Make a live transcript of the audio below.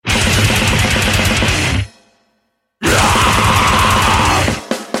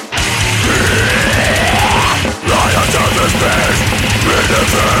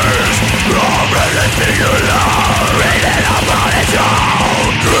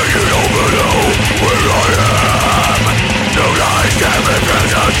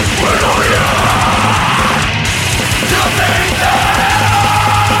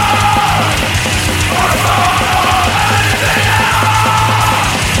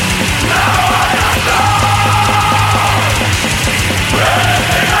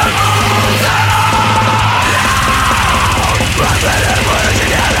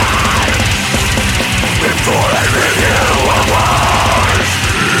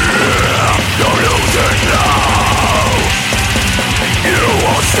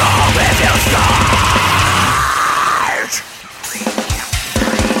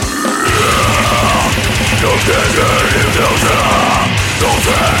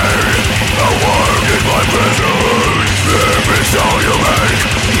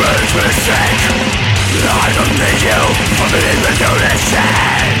I don't need you for beneath me to this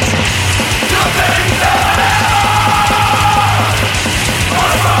change. Nothing there. On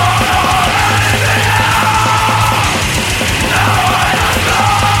a phone or anything else. Now I am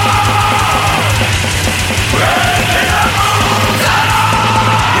gone. Breaking the moons out.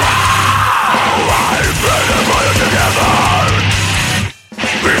 I'm better put it together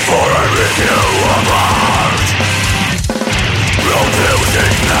before I rip you apart. Don't lose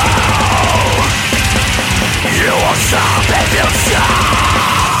it now. You will stop if you charge.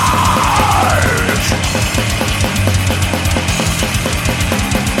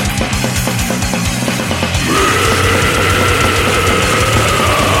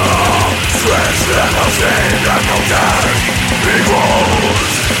 Stress and no sin and no death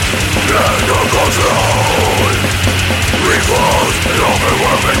equals and no control equals an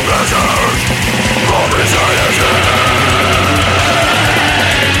overwhelming pleasure of insanity.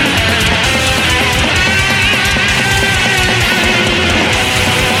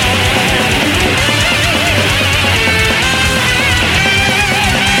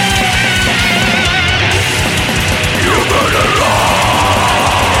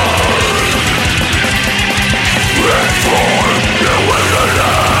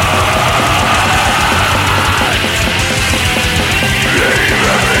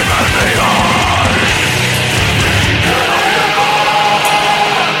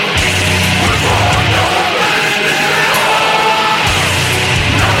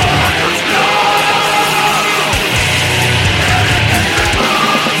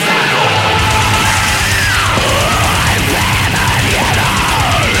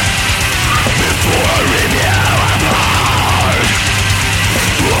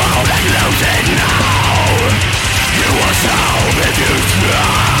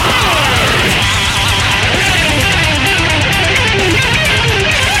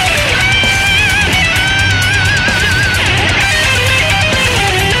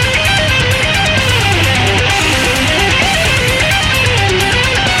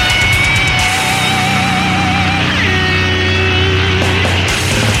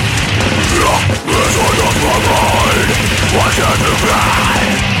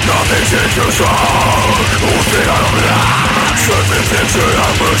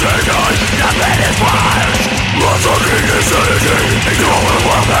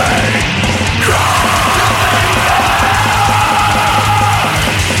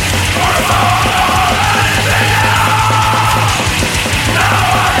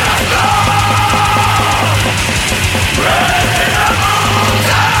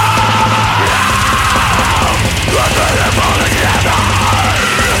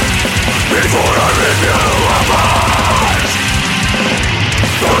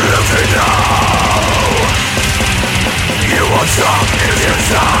 Stop if you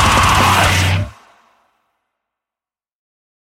stop.